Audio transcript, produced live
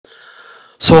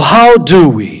So how do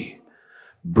we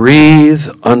breathe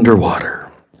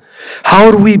underwater? How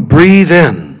do we breathe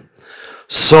in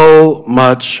so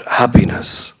much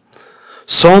happiness,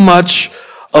 so much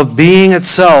of being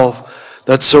itself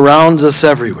that surrounds us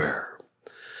everywhere?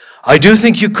 I do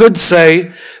think you could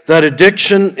say that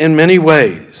addiction in many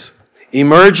ways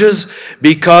emerges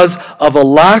because of a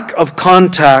lack of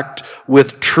contact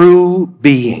with true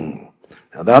being.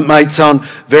 Now that might sound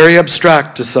very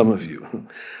abstract to some of you.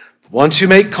 Once you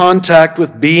make contact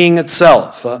with being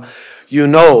itself, you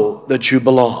know that you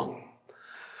belong.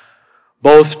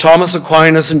 Both Thomas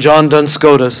Aquinas and John Duns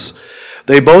Scotus,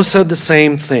 they both said the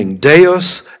same thing.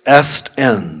 Deus est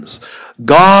ens.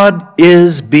 God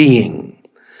is being.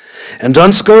 And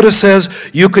Duns Scotus says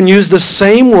you can use the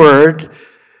same word.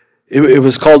 It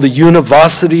was called the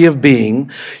univocity of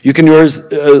being. You can use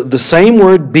the same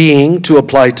word being to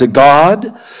apply to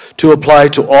God, to apply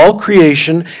to all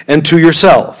creation, and to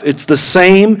yourself. It's the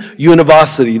same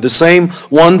univocity, the same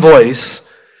one voice,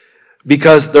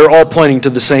 because they're all pointing to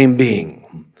the same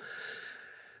being.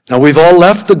 Now, we've all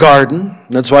left the garden.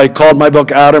 That's why I called my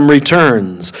book Adam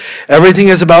Returns. Everything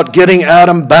is about getting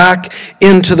Adam back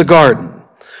into the garden.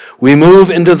 We move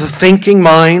into the thinking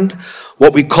mind,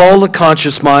 what we call the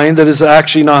conscious mind, that is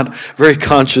actually not very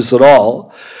conscious at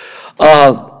all.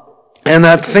 And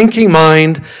that thinking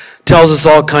mind tells us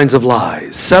all kinds of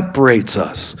lies, separates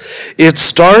us. It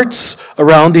starts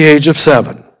around the age of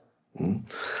 7.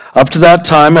 Up to that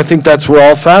time, I think that's we're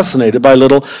all fascinated by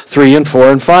little 3 and 4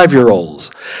 and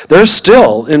 5-year-olds. They're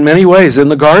still, in many ways, in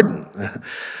the garden. Do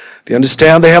you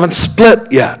understand? They haven't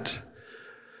split yet.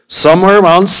 Somewhere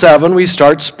around 7, we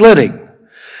start splitting.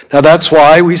 Now that's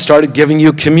why we started giving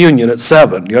you communion at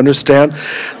 7. You understand?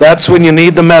 That's when you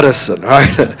need the medicine,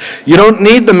 right? You don't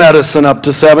need the medicine up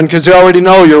to 7 because you already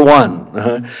know you're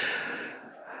one.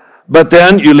 But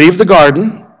then you leave the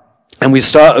garden and we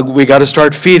got to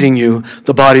start feeding you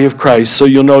the body of Christ so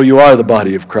you'll know you are the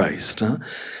body of Christ.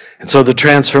 And so the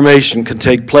transformation can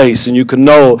take place and you can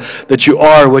know that you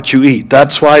are what you eat.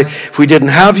 That's why if we didn't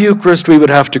have Eucharist, we would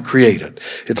have to create it.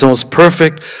 It's the most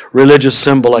perfect religious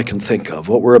symbol I can think of,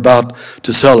 what we're about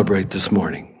to celebrate this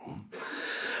morning.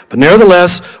 But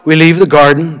nevertheless, we leave the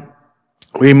garden.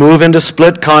 We move into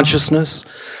split consciousness.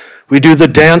 We do the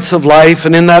dance of life,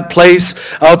 and in that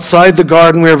place outside the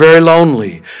garden, we are very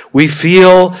lonely. We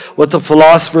feel what the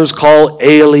philosophers call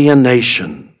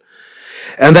alienation.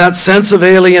 And that sense of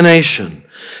alienation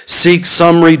seeks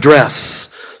some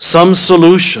redress, some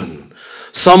solution,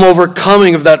 some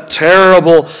overcoming of that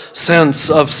terrible sense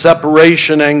of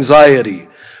separation anxiety.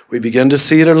 We begin to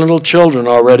see it in little children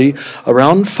already.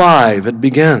 Around 5, it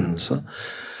begins.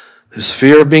 This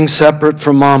fear of being separate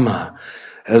from mama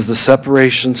as the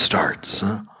separation starts.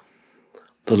 The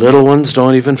little ones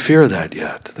don't even fear that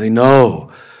yet. They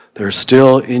know they're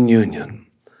still in union.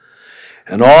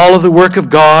 And all of the work of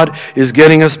God is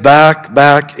getting us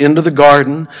back into the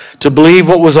garden to believe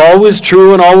what was always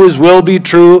true and always will be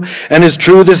true and is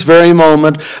true this very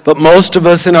moment. But most of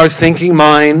us in our thinking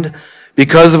mind,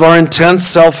 because of our intense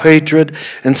self-hatred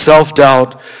and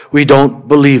self-doubt, we don't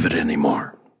believe it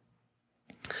anymore.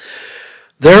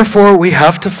 Therefore, we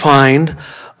have to find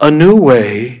a new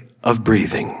way of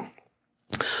breathing,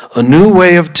 a new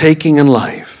way of taking in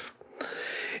life.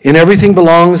 In Everything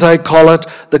Belongs, I call it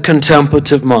the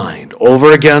contemplative mind,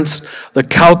 over against the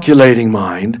calculating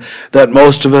mind that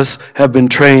most of us have been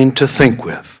trained to think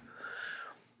with.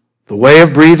 The way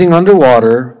of breathing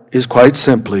underwater is quite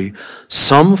simply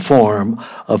some form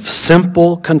of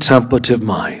simple contemplative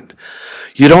mind.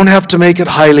 You don't have to make it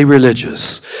highly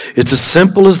religious. It's as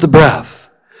simple as the breath.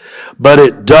 But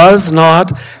it does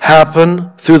not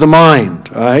happen through the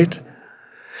mind, right?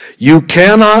 You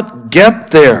cannot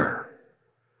get there.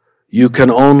 You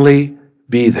can only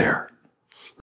be there.